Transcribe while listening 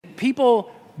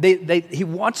people, he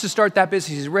wants to start that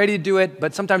business, he's ready to do it,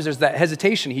 but sometimes there's that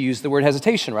hesitation. He used the word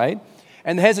hesitation, right?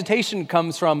 And the hesitation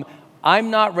comes from, I'm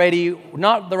not ready,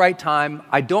 not the right time,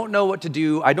 I don't know what to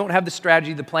do, I don't have the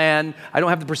strategy, the plan, I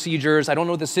don't have the procedures, I don't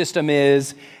know what the system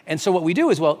is. And so what we do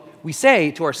is, well, we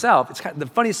say to ourselves, it's kind of the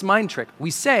funniest mind trick,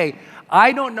 we say,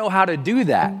 I don't know how to do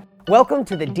that. Welcome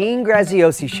to the Dean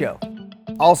Graziosi Show.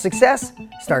 All success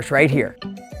starts right here.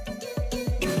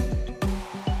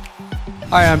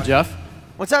 Hi, I'm Jeff.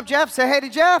 What's up, Jeff? Say hey to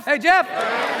Jeff. Hey, Jeff!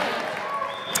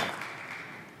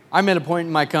 I'm at a point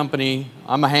in my company,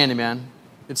 I'm a handyman.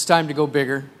 It's time to go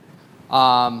bigger.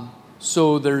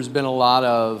 So there's been a lot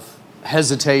of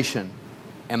hesitation.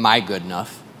 Am I good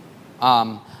enough?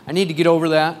 I need to get over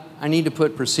that. I need to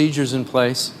put procedures in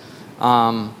place.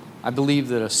 I believe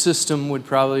that a system would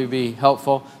probably be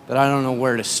helpful, but I don't know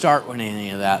where to start with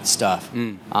any of that stuff.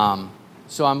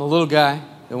 So I'm a little guy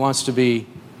that wants to be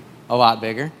a lot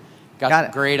bigger. Got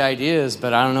some great ideas,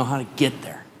 but I don't know how to get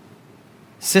there.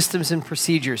 Systems and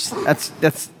procedures. That's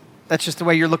just the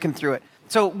way you're looking through it.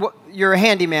 So you're a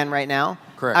handyman right now.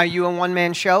 Correct. Are you a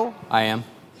one-man show? I am.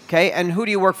 Okay, and who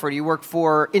do you work for? Do you work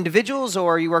for individuals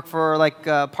or you work for like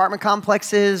apartment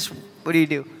complexes? What do you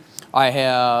do? I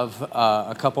have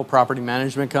a couple property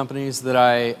management companies that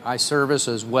I service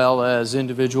as well as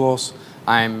individuals.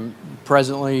 I'm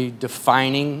presently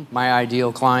defining my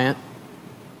ideal client.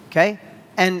 Okay,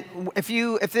 and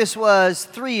if this was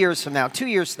 3 years from now, 2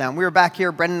 years from now, we were back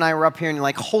here, Brendon and I were up here, and you're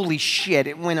like, holy shit,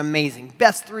 it went amazing.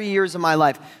 Best 3 years of my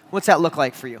life. What's that look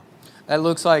like for you? That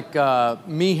looks like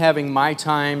me having my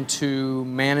time to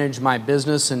manage my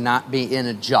business and not be in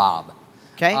a job.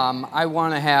 Okay. I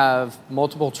want to have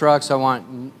multiple trucks. I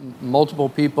want multiple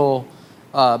people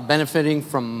benefiting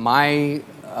from my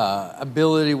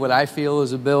ability, what I feel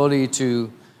is ability to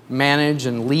manage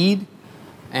and lead.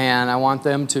 And I want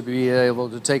them to be able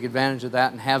to take advantage of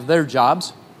that and have their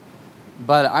jobs.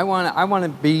 But I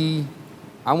want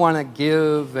to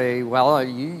give a, well,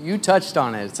 you touched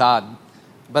on it, it's odd.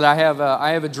 But I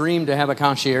have a dream to have a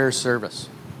concierge service.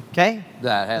 Okay.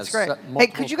 That has That's great. Hey,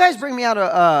 could you guys bring me out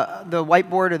the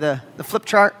whiteboard or the flip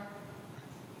chart?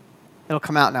 It'll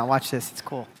come out now. Watch this. It's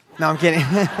cool. No, I'm kidding.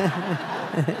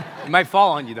 It might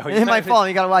fall on you, though. It might fall on you.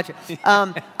 You got to watch it.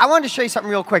 I wanted to show you something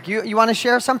real quick. You want to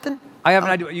share something? I have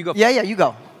an idea. You go. Yeah, you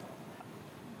go.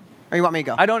 Or you want me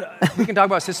to go? We can talk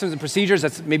about systems and procedures.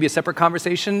 That's maybe a separate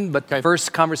conversation, but the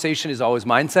first conversation is always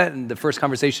mindset, and the first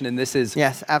conversation in this is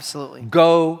yes, absolutely.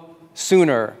 Go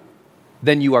sooner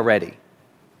than you are ready.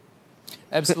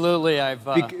 Absolutely, that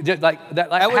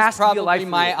was probably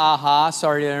my aha.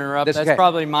 Sorry to interrupt. That's okay.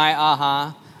 Probably my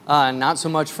aha. Not so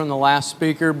much from the last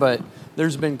speaker, but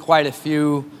there's been quite a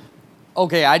few.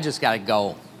 Okay, I just got to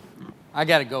go. I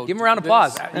got to go. Give him a round of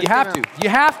applause. You have to. You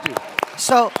have to.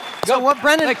 So what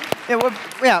Brendon?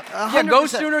 Go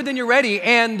sooner than you're ready.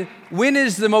 And when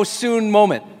is the most soon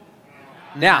moment?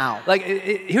 Now.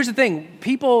 Here's the thing.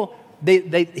 People.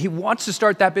 He wants to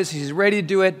start that business, he's ready to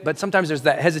do it, but sometimes there's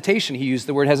that hesitation. He used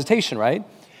the word hesitation, right?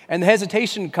 And the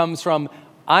hesitation comes from,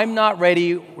 I'm not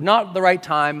ready, not the right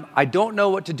time, I don't know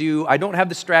what to do, I don't have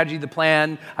the strategy, the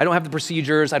plan, I don't have the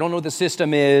procedures, I don't know what the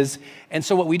system is. And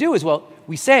so what we do is, well,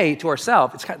 we say to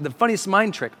ourselves, it's kind of the funniest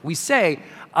mind trick, we say,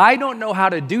 I don't know how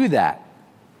to do that.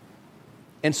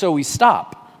 And so we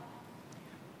stop.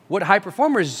 What high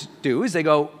performers do is they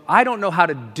go, I don't know how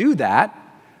to do that,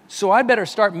 so I better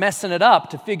start messing it up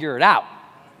to figure it out.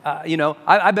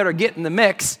 I better get in the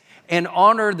mix and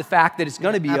honor the fact that it's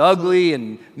going to be ugly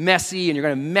and messy and you're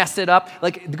going to mess it up.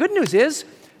 Like, the good news is,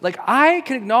 I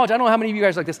can acknowledge, I don't know how many of you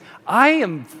guys are like this, I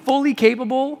am fully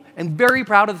capable and very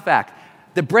proud of the fact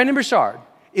that Brendon Burchard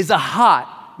is a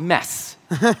hot mess.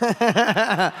 I'm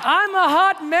a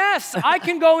hot mess. I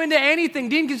can go into anything.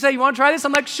 Dean can say, you want to try this?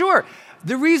 I'm like, sure.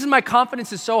 The reason my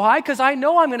confidence is so high, because I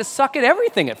know I'm going to suck at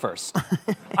everything at first.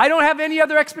 I don't have any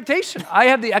other expectation. I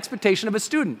have the expectation of a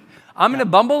student. I'm going to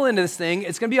bumble into this thing.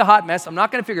 It's going to be a hot mess. I'm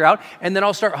not going to figure out. And then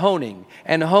I'll start honing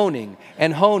and honing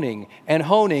and honing and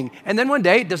honing. And then one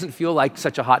day, it doesn't feel like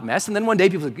such a hot mess. And then one day,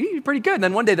 people are like, you're pretty good. And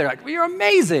then one day, they're like, well, you're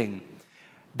amazing.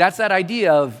 That's that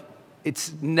idea of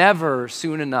it's never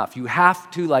soon enough. You have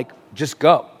to just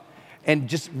go. And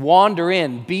just wander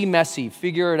in, be messy,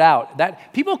 figure it out.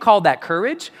 That people call that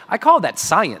courage. I call that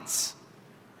science.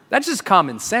 That's just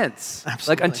common sense.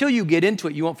 Absolutely. Until you get into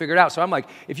it, you won't figure it out. So I'm like,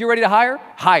 if you're ready to hire,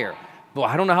 hire. Well,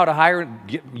 I don't know how to hire.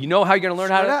 You know how you're going to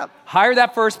learn how to hire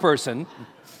that first person,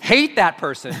 hate that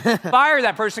person, fire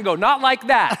that person, go, not like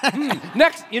that.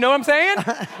 Next, you know what I'm saying?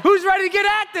 Who's ready to get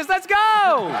at this? Let's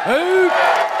go.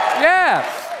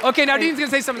 Yeah. Okay, now Dean's going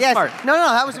to say something smart. No,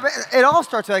 that was, it all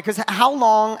starts with that, because how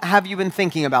long have you been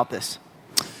thinking about this?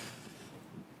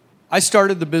 I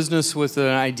started the business with an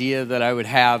idea that I would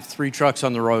have 3 trucks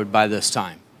on the road by this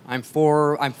time. I'm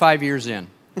 5 years in.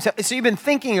 So you've been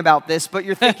thinking about this, but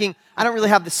you're thinking, I don't really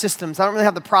have the systems. I don't really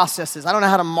have the processes. I don't know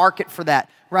how to market for that,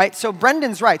 right? So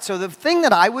Brendon's right. So the thing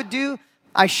that I would do,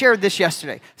 I shared this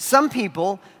yesterday. Some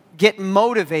people get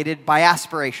motivated by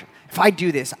aspiration. If I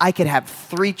do this, I could have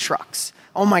 3 trucks.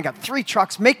 Oh my God, 3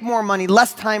 trucks, make more money,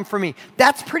 less time for me.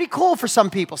 That's pretty cool for some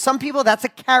people. Some people, that's a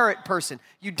carrot person.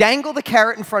 You dangle the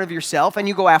carrot in front of yourself and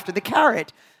you go after the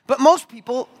carrot. But most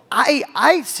people,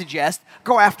 I suggest,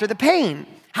 go after the pain.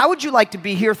 How would you like to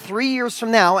be here 3 years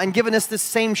from now and giving us this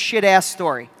same shit-ass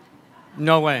story?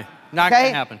 No way. Not going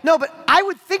to happen. No, but I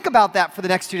would think about that for the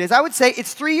next 2 days. I would say,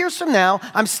 it's 3 years from now.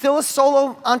 I'm still a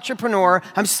solo entrepreneur.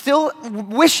 I'm still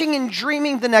wishing and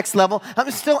dreaming the next level.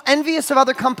 I'm still envious of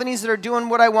other companies that are doing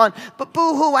what I want. But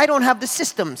boo-hoo, I don't have the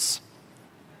systems.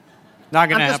 Not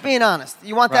going to happen. I'm just being honest.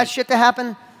 You want that shit to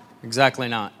happen? Exactly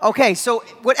not. Okay, so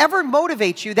whatever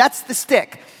motivates you, that's the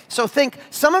stick. So think,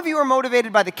 some of you are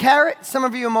motivated by the carrot, some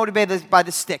of you are motivated by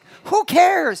the stick. Who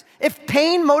cares? If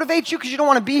pain motivates you because you don't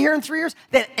want to be here in 3 years,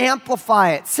 then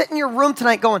amplify it. Sit in your room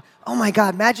tonight going, oh my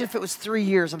God, imagine if it was 3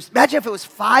 years. Imagine if it was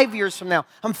 5 years from now.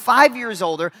 I'm 5 years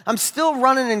older. I'm still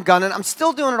running and gunning. I'm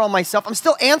still doing it all myself. I'm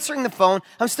still answering the phone.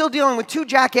 I'm still dealing with 2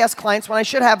 jackass clients when I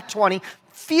should have 20.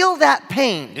 Feel that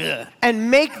pain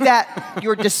and make that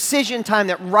your decision time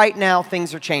that right now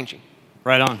things are changing.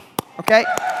 Right on. Okay?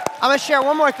 I'm going to share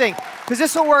one more thing, because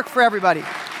this will work for everybody.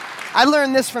 I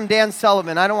learned this from Dan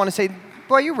Sullivan. I don't want to say,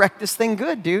 boy, you wrecked this thing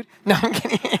good, dude. No, I'm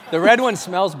kidding. The red one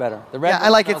smells better. The red one I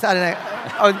like it.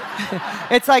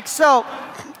 It's like, so,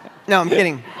 no, I'm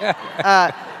kidding.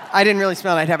 I didn't really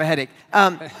smell it. I'd have a headache.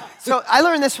 So I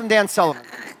learned this from Dan Sullivan,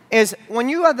 is when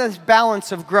you have this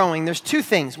balance of growing, there's 2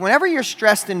 things. Whenever you're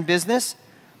stressed in business,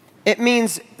 it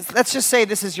means, let's just say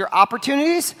this is your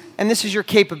opportunities and this is your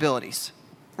capabilities,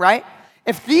 right?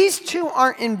 If these 2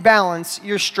 aren't in balance,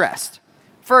 you're stressed.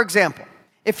 For example,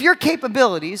 if your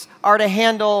capabilities are to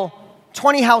handle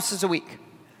 20 houses a week,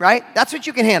 right? That's what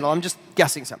you can handle. I'm just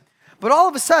guessing something. But all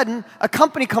of a sudden, a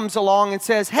company comes along and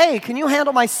says, hey, can you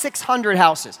handle my 600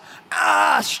 houses?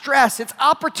 Stress. It's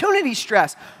opportunity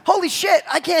stress. Holy shit,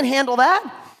 I can't handle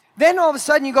that. Then all of a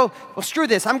sudden you go, well, screw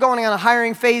this. I'm going on a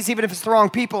hiring phase, even if it's the wrong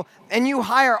people. And you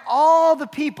hire all the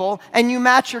people and you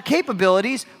match your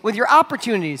capabilities with your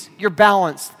opportunities. You're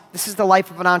balanced. This is the life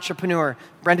of an entrepreneur.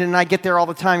 Brendon and I get there all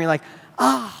the time. You're like,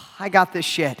 I got this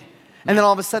shit. And then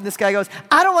all of a sudden this guy goes,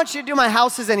 I don't want you to do my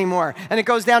houses anymore. And it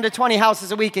goes down to 20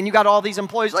 houses a week. And you got all these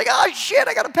employees like, oh shit,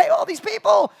 I got to pay all these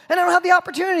people. And I don't have the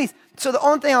opportunities. So the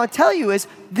only thing I would tell you is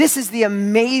this is the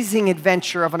amazing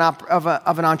adventure of an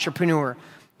entrepreneur.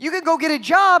 You could go get a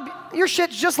job, your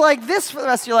shit's just like this for the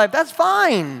rest of your life. That's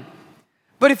fine.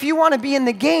 But if you want to be in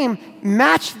the game,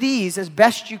 match these as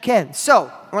best you can.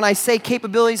 So when I say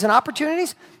capabilities and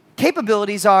opportunities,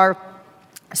 capabilities are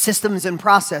systems and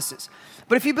processes.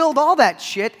 But if you build all that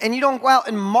shit and you don't go out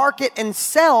and market and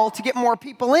sell to get more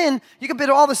people in, you can build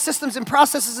all the systems and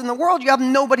processes in the world, you have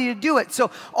nobody to do it.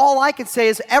 So all I could say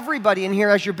is everybody in here,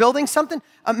 as you're building something,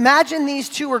 imagine these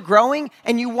 2 are growing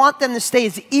and you want them to stay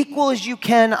as equal as you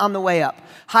can on the way up.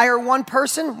 Hire 1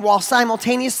 person while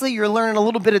simultaneously you're learning a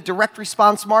little bit of direct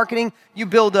response marketing. You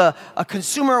build a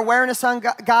consumer awareness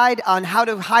guide on how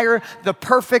to hire the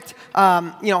perfect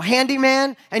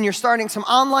handyman, and you're starting some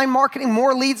online marketing.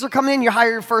 More leads are coming in, you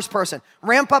hire your first person.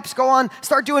 Ramp ups go on,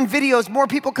 start doing videos, more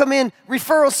people come in,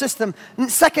 referral system,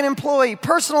 second employee,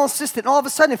 personal assistant. And all of a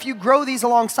sudden, if you grow these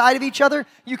alongside of each other,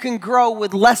 you can grow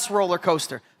with less roller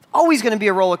coaster. It's always going to be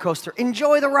a roller coaster.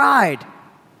 Enjoy the ride.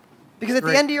 Because at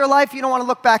the end of your life, you don't want to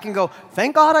look back and go,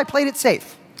 thank God I played it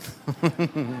safe.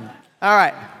 All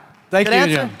right. Thank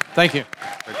you, Jim. Thank you.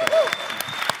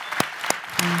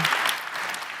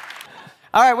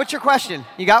 All right, what's your question?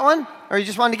 You got one? Or you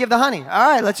just wanted to give the honey?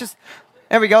 All right,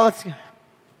 there we go.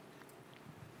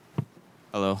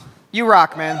 Hello. You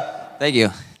rock, man. Thank you.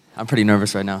 I'm pretty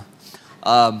nervous right now.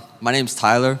 My name's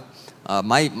Tyler.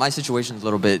 My situation is a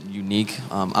little bit unique.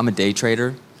 I'm a day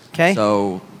trader. Okay.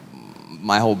 So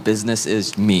my whole business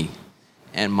is me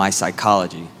and my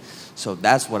psychology. So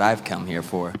that's what I've come here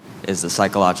for, is the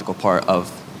psychological part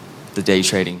of the day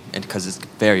trading. And because it's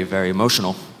very, very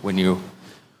emotional when you're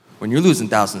losing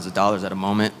thousands of dollars at a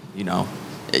moment, you don't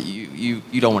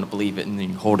want to believe it, and then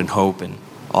you're holding hope and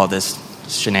all this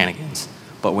shenanigans.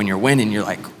 But when you're winning, you're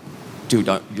like, dude,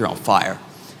 you're on fire.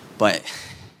 But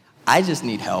I just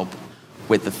need help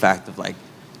with the fact of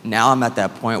now I'm at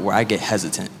that point where I get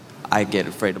hesitant. I get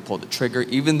afraid to pull the trigger,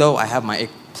 even though I have my A+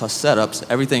 setups,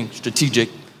 everything strategic,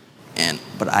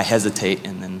 but I hesitate,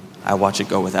 and then I watch it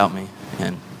go without me.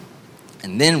 And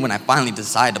And then when I finally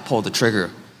decide to pull the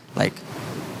trigger, like,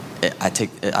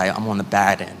 I'm on the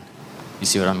bad end. You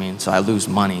see what I mean? So I lose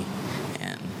money.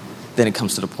 And then it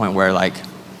comes to the point where, like,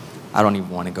 I don't even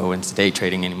want to go into day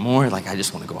trading anymore. Like, I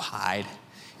just want to go hide.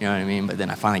 You know what I mean? But then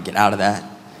I finally get out of that.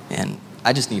 And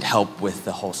I just need help with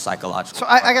the whole psychological. So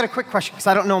I got a quick question, because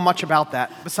I don't know much about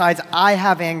that. Besides, I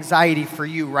have anxiety for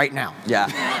you right now. Yeah,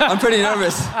 I'm pretty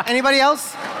nervous. Anybody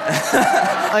else?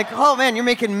 Like, oh man, you're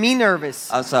making me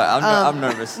nervous. I'm sorry, I'm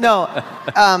nervous. No.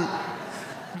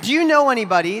 Do you know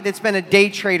anybody that's been a day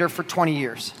trader for 20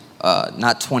 years?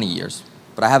 Not 20 years,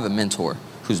 but I have a mentor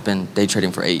who's been day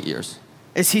trading for 8 years.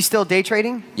 Is he still day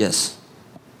trading? Yes.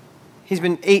 He's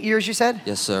been 8 years, you said?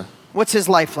 Yes, sir. What's his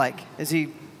life like? Is he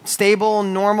stable,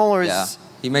 normal, or Yeah, is...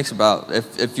 he makes about,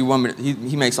 if you want me to,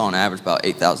 he makes on average about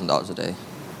 $8,000 a day.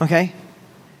 Okay.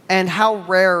 And how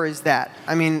rare is that?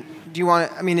 I mean, do you want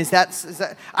to, I mean, is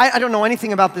that I don't know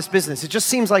anything about this business. It just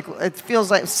seems like,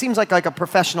 seems like a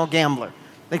professional gambler.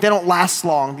 Like, they don't last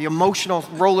long. The emotional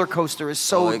roller coaster is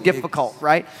so difficult,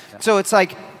 right? Yeah. So it's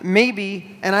like,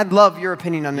 maybe, and I'd love your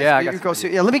opinion on this.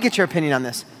 Yeah, let me get your opinion on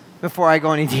this before I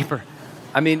go any deeper.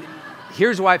 I mean,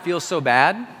 here's why it feels so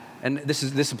bad. And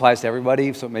this applies to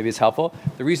everybody, so maybe it's helpful.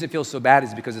 The reason it feels so bad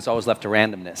is because it's always left to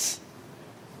randomness.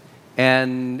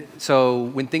 And so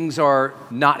when things are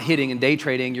not hitting in day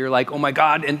trading, you're like, oh my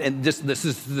God, and this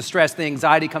is the stress, the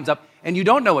anxiety comes up, and you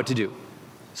don't know what to do.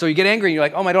 So you get angry, and you're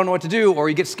like, oh, I don't know what to do, or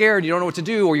you get scared, and you don't know what to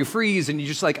do, or you freeze, and you're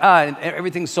just like, and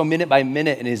everything's so minute by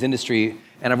minute in his industry.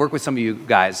 And I've worked with some of you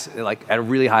guys, like, at a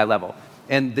really high level.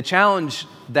 And the challenge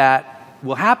that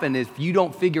will happen if you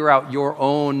don't figure out your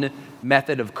own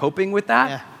method of coping with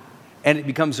that, and it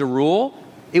becomes a rule,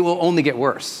 it will only get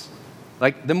worse.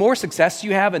 Like, the more success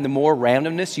you have and the more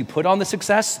randomness you put on the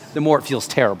success, the more it feels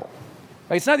terrible.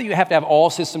 Like, it's not that you have to have all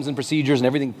systems and procedures and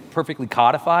everything perfectly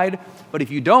codified, but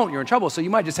if you don't, you're in trouble. So you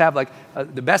might just have, like,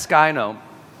 the best guy I know,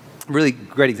 really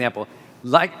great example,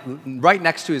 like right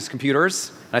next to his computers.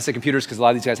 And I say computers because a lot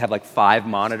of these guys have like 5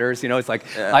 monitors. You know, it's like,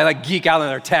 I like geek out on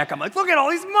their tech. I'm like, look at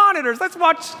all these monitors. Let's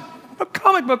watch a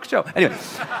comic book show. Anyway.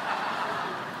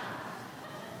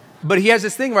 But he has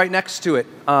this thing right next to it,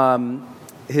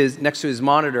 next to his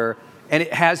monitor, and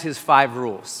it has his 5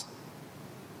 rules.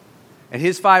 And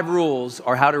his 5 rules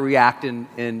are how to react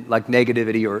in like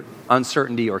negativity or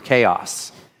uncertainty or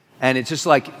chaos. And it's just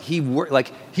like he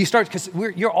starts, because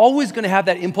you're always going to have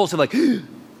that impulse of like,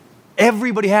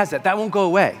 everybody has that. That won't go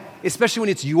away, especially when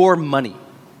it's your money,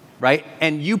 right?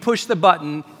 And you push the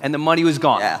button and the money was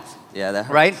gone. Yeah, that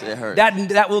hurts. Right? It hurts.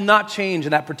 That will not change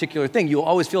in that particular thing. You'll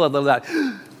always feel a little that,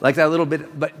 like that little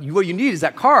bit. But what you need is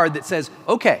that card that says,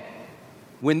 okay,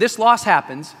 when this loss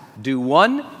happens, do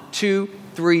 1, 2,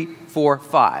 3, 4,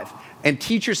 5. And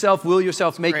teach yourself, will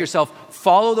yourself, make yourself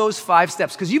follow those 5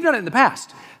 steps, because you've done it in the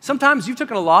past. Sometimes you've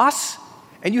taken a loss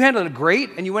and you handled it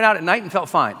great and you went out at night and felt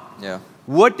fine. Yeah.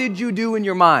 What did you do in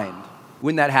your mind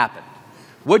when that happened?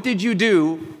 What did you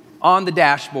do on the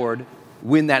dashboard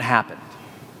when that happened?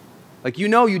 Like, you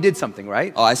know you did something,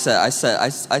 right? Oh, I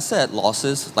said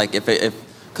losses, like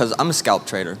because I'm a scalp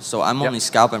trader, so I'm only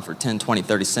scalping for 10, 20,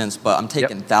 30 cents, but I'm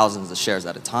taking thousands of shares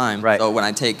at a time. Right. So when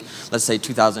I take, let's say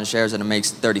 2,000 shares and it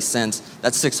makes 30 cents,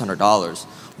 that's $600.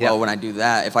 Well, when I do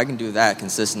that, if I can do that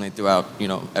consistently throughout,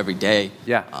 every day,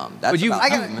 that's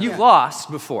you've lost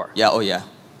before. Yeah, oh yeah.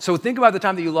 So think about the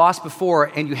time that you lost before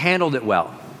and you handled it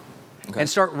well. Okay. And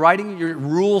start writing your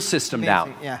rule system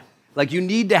down. Yeah. Like, you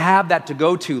need to have that to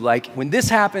go to. Like, when this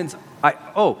happens,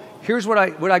 here's what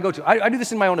I go to. I do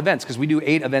this in my own events, because we do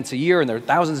 8 events a year and there are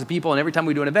thousands of people, and every time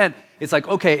we do an event, it's like,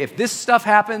 okay, if this stuff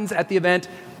happens at the event,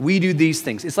 we do these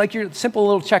things. It's like your simple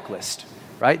little checklist,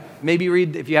 right? Maybe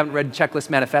read, if you haven't read Checklist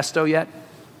Manifesto yet,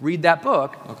 read that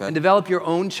book and develop your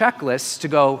own checklists to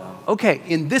go, okay,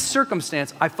 in this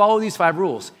circumstance, I follow these 5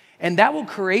 rules. And that will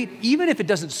create, even if it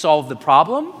doesn't solve the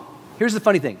problem, here's the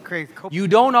funny thing. You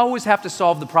don't always have to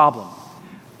solve the problem.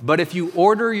 But if you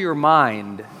order your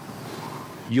mind,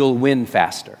 you'll win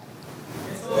faster.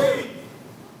 SOPs.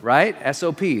 Right?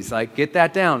 SOPs. Like, get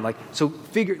that down. Like, so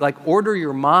order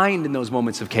your mind in those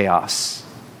moments of chaos.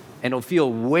 And it'll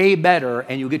feel way better,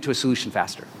 and you'll get to a solution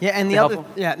faster. Yeah, and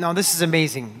this is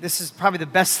amazing. This is probably the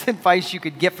best advice you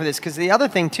could get for this, because the other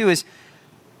thing, too, is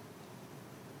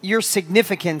your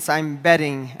significance, I'm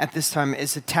betting, at this time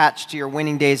is attached to your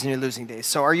winning days and your losing days.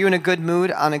 So are you in a good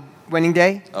mood on a winning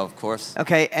day? Oh, of course.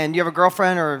 Okay, and you have a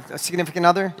girlfriend or a significant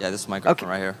other? Yeah, this is my girlfriend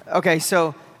right here. Okay,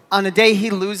 so on a day he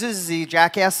loses, is he a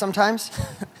jackass sometimes?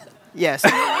 Yes.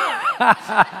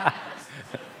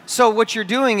 So what you're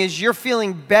doing is you're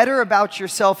feeling better about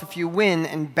yourself if you win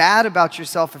and bad about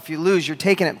yourself if you lose. You're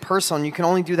taking it personal, and you can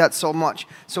only do that so much.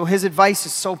 So his advice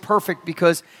is so perfect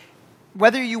because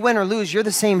whether you win or lose, you're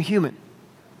the same human.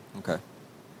 Okay.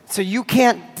 So you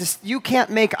can't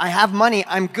make, I have money,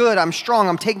 I'm good, I'm strong,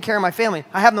 I'm taking care of my family.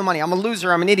 I have no money, I'm a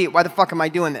loser, I'm an idiot, why the fuck am I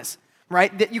doing this?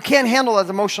 Right? That you can't handle that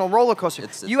emotional roller coaster.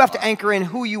 You have to anchor in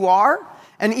who you are,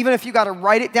 and even if you got to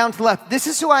write it down to the left, this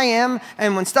is who I am,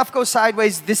 and when stuff goes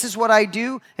sideways, this is what I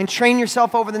do, and train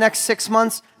yourself over the next 6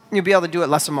 months, and you'll be able to do it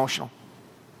less emotional.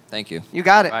 Thank you. You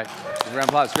got it. All right. Round of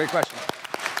applause. Great question.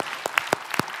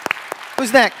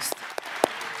 Who's next?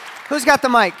 Who's got the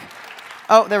mic?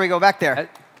 Oh, there we go, back there.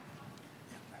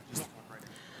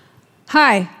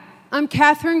 Hi, I'm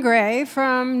Catherine Gray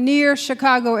from near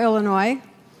Chicago, Illinois.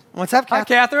 What's up, Hi,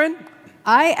 Catherine? Catherine.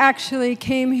 I actually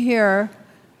came here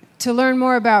to learn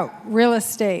more about real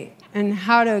estate and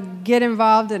how to get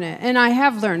involved in it, and I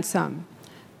have learned some.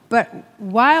 But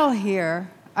while here,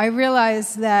 I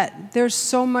realized that there's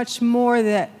so much more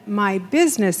that my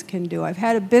business can do. I've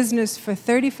had a business for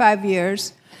 35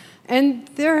 years, and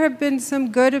there have been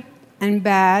some good and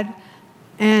bad,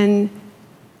 and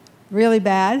really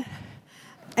bad.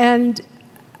 And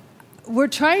we're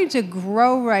trying to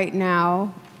grow right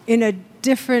now in a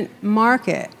different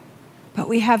market, but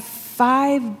we have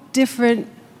 5 different,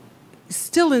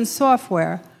 still in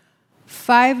software,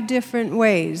 5 different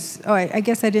ways. Oh, I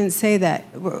guess I didn't say that.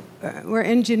 We're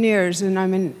engineers,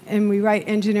 and we write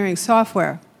engineering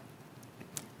software.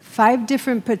 5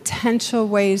 different potential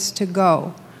ways to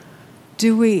go.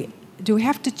 Do we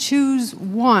have to choose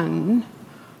one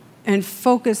and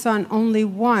focus on only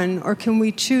one, or can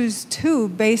we choose 2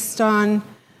 based on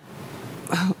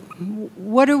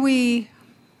what do we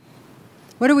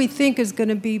think is going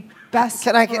to be best?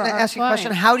 Can I ask you a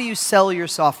question? How do you sell your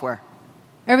software?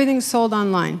 Everything's sold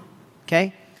online.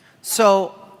 Okay,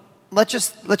 so let's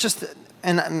just,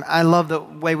 and I love the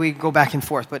way we go back and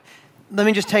forth, but let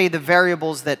me just tell you the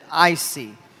variables that I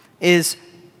see is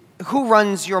who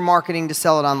runs your marketing to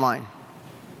sell it online?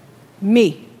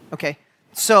 Me. Okay,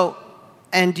 so,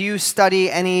 and do you study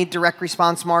any direct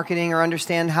response marketing or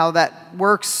understand how that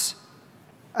works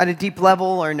at a deep level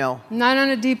or no? Not on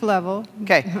a deep level.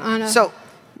 Okay, so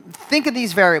think of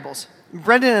these variables.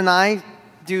 Brendon and I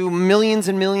do millions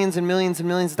and millions and millions and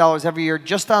millions of dollars every year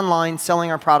just online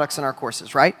selling our products and our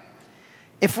courses, right?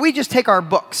 If we just take our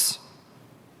books,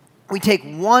 we take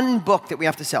one book that we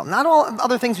have to sell, not all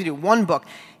other things we do, one book.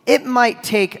 It might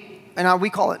take, and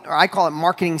I call it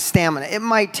marketing stamina. It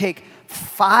might take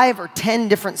 5 or 10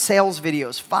 different sales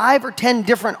videos, 5 or 10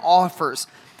 different offers,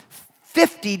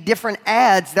 50 different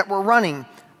ads that we're running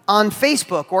on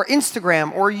Facebook or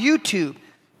Instagram or YouTube.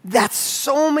 That's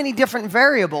so many different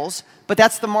variables, but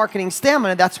that's the marketing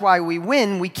stamina. That's why we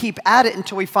win. We keep at it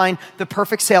until we find the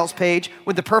perfect sales page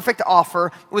with the perfect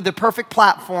offer, with the perfect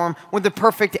platform, with the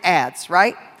perfect ads,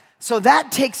 right? So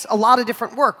that takes a lot of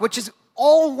different work, which is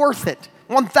all worth it.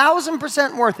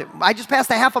 1,000% worth it. I just passed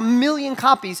 500,000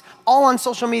 copies all on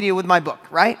social media with my book,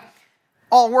 right?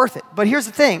 All worth it. But here's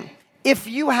the thing. If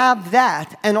you have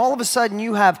that, and all of a sudden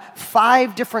you have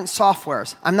 5 different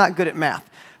softwares, I'm not good at math,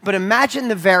 but imagine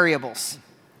the variables,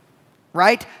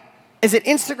 right? Is it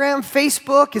Instagram,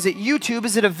 Facebook? Is it YouTube?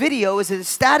 Is it a video? Is it a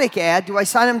static ad? Do I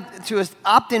sign them to an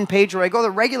opt-in page, or I go to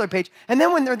the regular page? And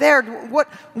then when they're there,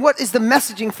 what is the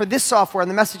messaging for this software and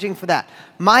the messaging for that?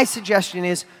 My suggestion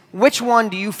is, which one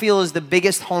do you feel is the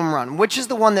biggest home run? Which is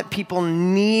the one that people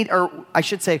need, or I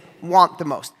should say, want the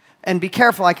most? And be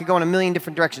careful, I could go in a million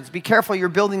different directions. Be careful you're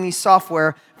building these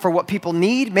software for what people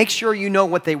need. Make sure you know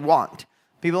what they want.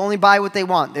 People only buy what they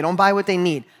want. They don't buy what they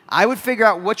need. I would figure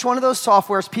out which one of those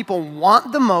softwares people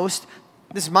want the most.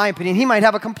 This is my opinion. He might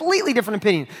have a completely different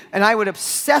opinion. And I would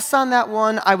obsess on that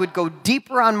one. I would go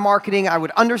deeper on marketing. I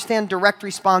would understand direct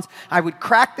response. I would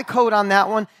crack the code on that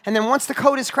one. And then once the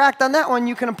code is cracked on that one,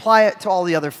 you can apply it to all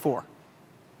the other 4.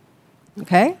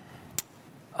 Okay.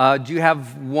 Do you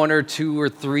have 1 or 2 or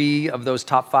 3 of those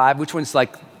top 5? Which ones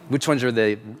are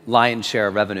the lion's share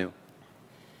of revenue?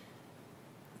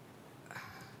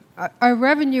 Our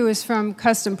revenue is from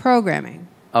custom programming.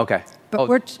 Okay. But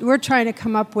we're trying to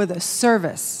come up with a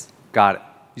service. Got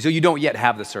it. So you don't yet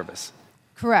have the service?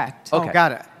 Correct. Okay. Oh,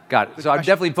 got it. Got it. Good So I'd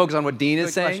question. definitely focus on what Dean is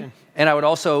Good saying. question. And I would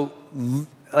also,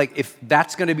 like, if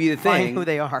that's going to be the thing. Find who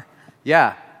they are.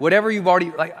 Yeah. Whatever you've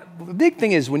already, like, the big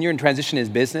thing is when you're in transition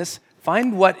in business,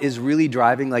 find what is really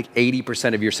driving like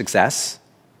 80% of your success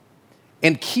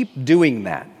and keep doing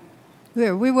that.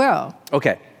 Yeah, we will.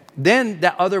 Okay. Then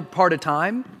that other part of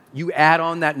time, you add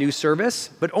on that new service,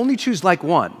 but only choose like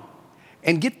one.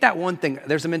 and get that one thing.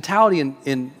 There's a mentality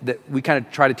in that we kind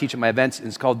of try to teach at my events, and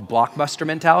it's called blockbuster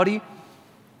mentality.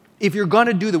 If you're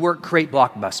gonna do the work, create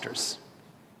blockbusters,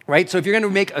 right? So if you're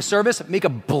gonna make a service, make a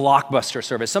blockbuster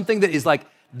service, something that is like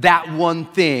that one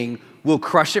thing will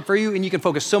crush it for you, and you can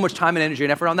focus so much time and energy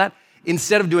and effort on that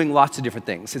instead of doing lots of different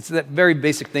things. It's that very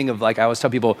basic thing of like, I always tell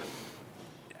people,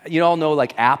 you all know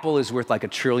like Apple is worth like $1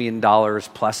 trillion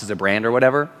plus as a brand or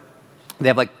whatever. They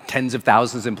have like tens of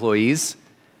thousands of employees,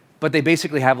 but they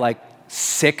basically have like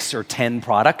 6 or 10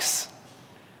 products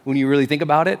when you really think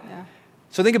about it. Yeah.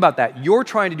 So think about that. You're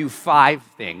trying to do 5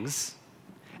 things.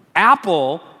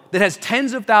 Apple, that has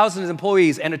tens of thousands of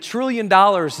employees and $1 trillion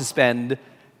to spend,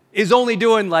 is only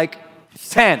doing like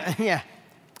 10. Yeah.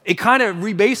 It kind of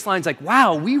re-baselines like,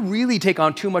 wow, we really take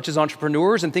on too much as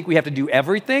entrepreneurs and think we have to do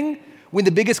everything, when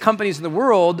the biggest companies in the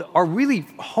world are really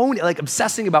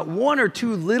obsessing about 1 or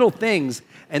 2 little things,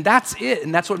 and that's it,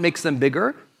 and that's what makes them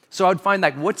bigger. So I would find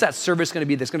like, what's that service gonna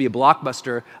be that's gonna be a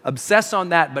blockbuster? Obsess on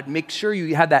that, but make sure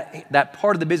you have that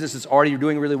part of the business that's already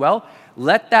doing really well.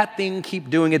 Let that thing keep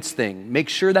doing its thing. Make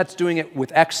sure that's doing it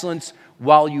with excellence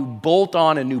while you bolt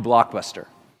on a new blockbuster.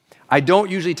 I don't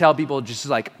usually tell people just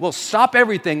like, well, stop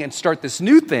everything and start this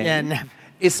new thing. Yeah,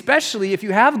 especially if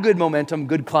you have good momentum,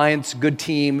 good clients, good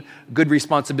team, good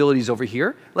responsibilities over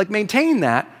here. Like maintain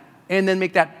that and then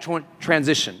make that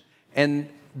transition. And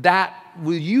that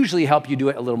will usually help you do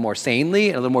it a little more sanely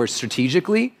and a little more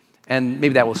strategically, and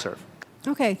maybe that will serve.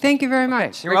 Okay, thank you very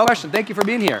much. Okay, great question. Thank you for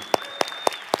being here.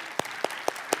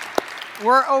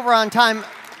 We're over on time.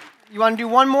 You want to do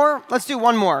one more? Let's do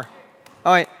one more.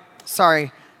 Oh, wait.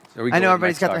 Sorry. I know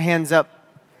everybody's got their hands up.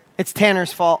 It's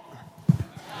Tanner's fault.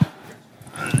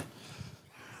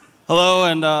 Hello,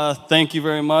 and thank you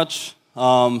very much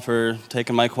for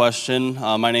taking my question.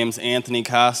 My name's Anthony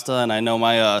Costa, and I know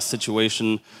my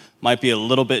situation might be a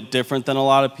little bit different than a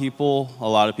lot of people. A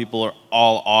lot of people are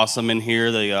all awesome in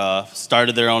here. They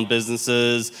started their own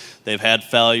businesses. They've had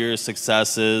failures,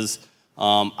 successes.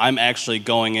 I'm actually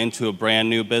going into a brand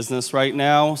new business right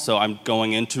now, so I'm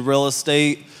going into real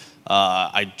estate.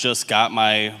 I just got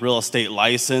my real estate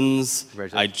license.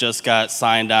 I just got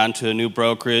signed on to a new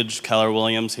brokerage, Keller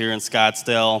Williams, here in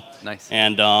Scottsdale. Nice.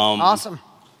 And awesome.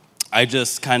 I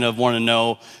just kind of want to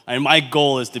know, and my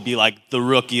goal is to be like the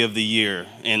rookie of the year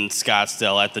in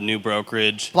Scottsdale at the new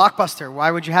brokerage. Blockbuster. Why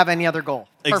would you have any other goal?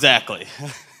 Perfect. Exactly.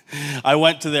 I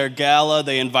went to their gala.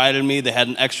 They invited me. They had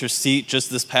an extra seat just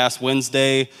this past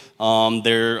Wednesday,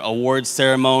 their awards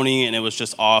ceremony, and it was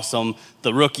just awesome.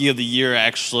 The Rookie of the Year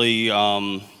actually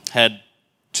had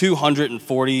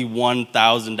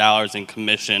 $241,000 in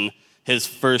commission his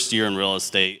first year in real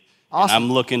estate. Awesome. And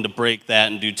I'm looking to break that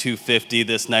and do $250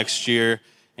 this next year.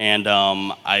 And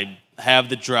I have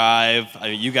the drive.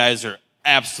 You guys are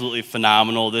absolutely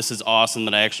phenomenal. This is awesome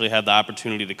that I actually had the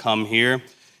opportunity to come here.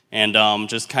 And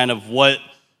just kind of what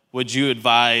would you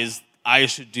advise I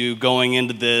should do going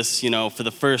into this, for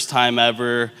the first time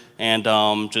ever, and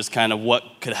just kind of what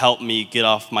could help me get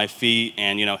off my feet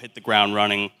and, hit the ground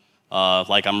running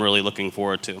like I'm really looking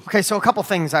forward to. Okay, so a couple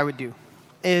things I would do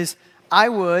is I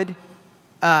would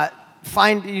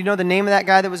find, the name of that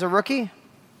guy that was a rookie?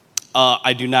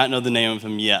 I do not know the name of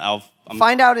him yet.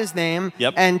 Find out his name.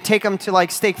 Yep. And take him to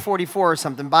like Steak 44 or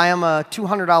something. Buy him a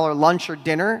 $200 lunch or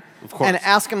dinner. Of course. And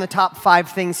ask him the top 5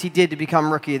 things he did to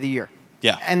become Rookie of the Year.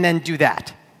 Yeah. And then do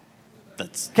that.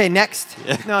 Okay, next.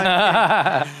 Yeah.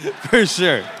 No, for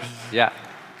sure. Yeah.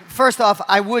 First off,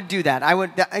 I would do that.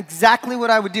 Exactly what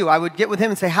I would do. I would get with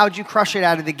him and say, how'd you crush it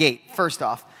out of the gate, first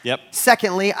off? Yep.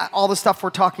 Secondly, all the stuff we're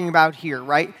talking about here,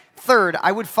 right? Third,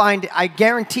 I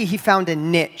guarantee he found a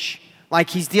niche. Like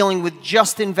he's dealing with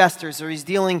just investors, or he's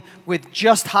dealing with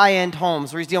just high-end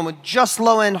homes, or he's dealing with just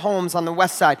low-end homes on the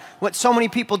west side. What so many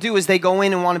people do is they go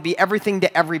in and want to be everything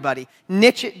to everybody.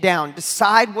 Niche it down.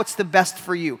 Decide what's the best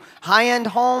for you. High-end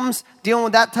homes, dealing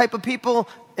with that type of people.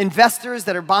 Investors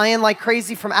that are buying like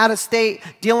crazy from out of state,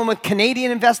 dealing with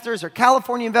Canadian investors or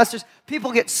California investors.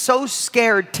 People get so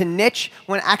scared to niche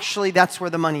when actually that's where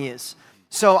the money is.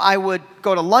 So I would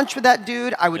go to lunch with that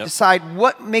dude. I would decide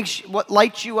what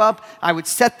lights you up. I would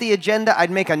set the agenda.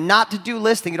 I'd make a not-to-do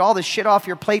list and get all the shit off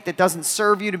your plate that doesn't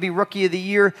serve you to be Rookie of the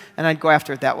Year, and I'd go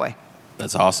after it that way.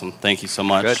 That's awesome. Thank you so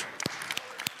much. Good.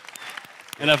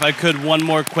 And if I could, one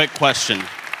more quick question.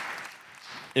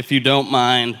 If you don't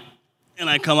mind, and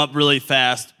I come up really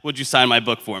fast, would you sign my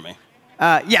book for me?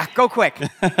 Yeah, go quick.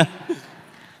 And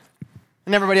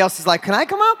everybody else is like, can I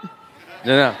come up?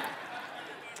 No.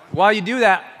 While you do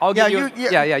that, I'll give you...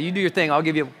 Yeah, you do your thing. I'll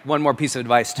give you one more piece of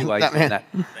advice, too, while you're doing that.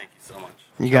 Thank you so much.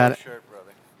 You got it.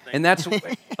 And that's...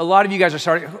 a lot of you guys are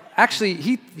starting... Actually,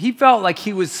 he felt like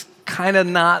he was kind of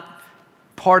not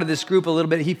part of this group a little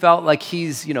bit. He felt like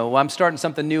he's, well, I'm starting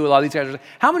something new. A lot of these guys are like,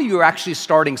 how many of you are actually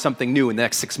starting something new in the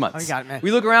next 6 months? Oh, you got it, man.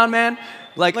 We look around, man.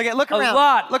 Like, look a around.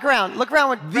 lot. Look around. Look around.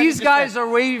 What These guys are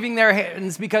waving their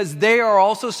hands because they are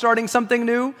also starting something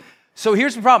new. So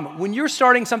here's the problem. When you're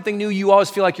starting something new, you always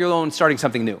feel like you're alone starting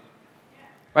something new.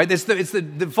 Right? It's the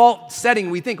default setting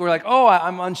we think. We're like, oh,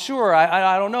 I'm unsure.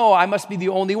 I don't know. I must be the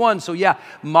only one. So yeah,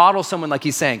 model someone like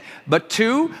he's saying. But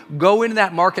 2, go into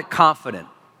that market confident.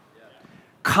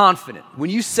 Confident. When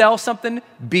you sell something,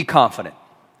 be confident.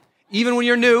 Even when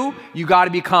you're new, you got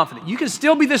to be confident. You can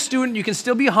still be the student. You can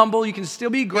still be humble. You can still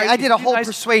be great. Yeah, I did a whole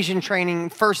persuasion training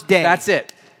first day. That's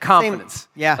it. Confidence.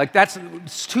 Yeah. Like that's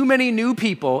too many new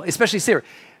people, especially Sarah.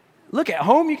 Look, at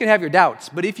home you can have your doubts,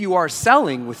 but if you are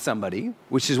selling with somebody,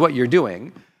 which is what you're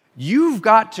doing, you've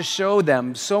got to show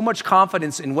them so much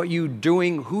confidence in what you're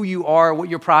doing, who you are, what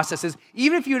your process is.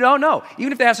 Even if you don't know,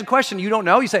 even if they ask a question you don't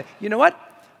know, you say, you know what?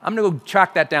 I'm going to go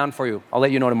track that down for you. I'll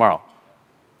let you know tomorrow.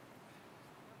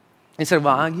 He said,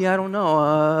 well, yeah, I don't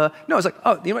know. No, it's like,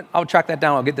 oh, you know what? I'll track that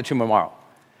down. I'll get that to you tomorrow.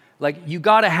 Like, you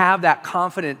got to have that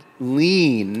confident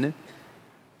lean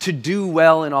to do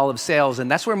well in all of sales,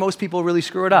 and that's where most people really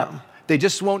screw it up. They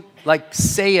just won't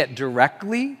say it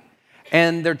directly,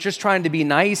 and they're just trying to be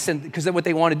nice, and because what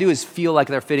they want to do is feel like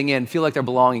they're fitting in, feel like they're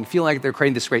belonging, feel like they're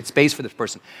creating this great space for this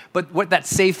person. But what that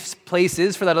safe place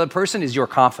is for that other person is your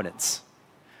confidence.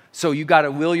 So you got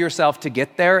to will yourself to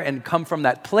get there and come from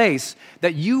that place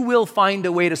that you will find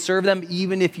a way to serve them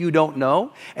even if you don't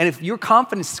know. And if your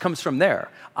confidence comes from there,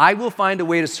 I will find a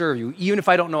way to serve you even if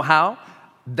I don't know how.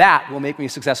 That will make me a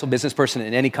successful business person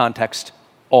in any context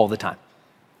all the time.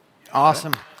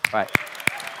 Awesome. Right.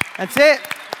 That's it.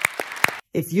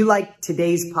 If you like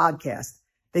today's podcast,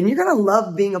 then you're going to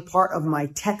love being a part of my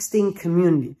texting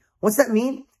community. What's that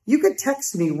mean? You could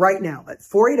text me right now at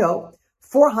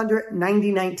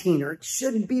 480-400-9019, or it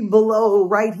should be below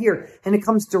right here, and it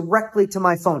comes directly to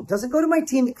my phone. It doesn't go to my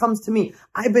team, it comes to me.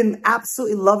 I've been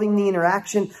absolutely loving the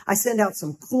interaction. I send out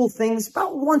some cool things.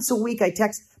 About once a week, I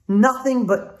text nothing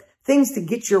but things to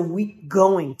get your week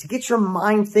going, to get your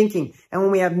mind thinking. And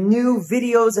when we have new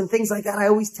videos and things like that, I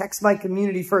always text my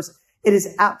community first. It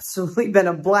has absolutely been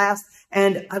a blast,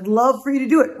 and I'd love for you to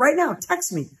do it right now.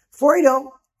 Text me,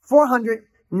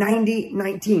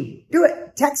 480-400-9019. Do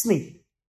it. Text me.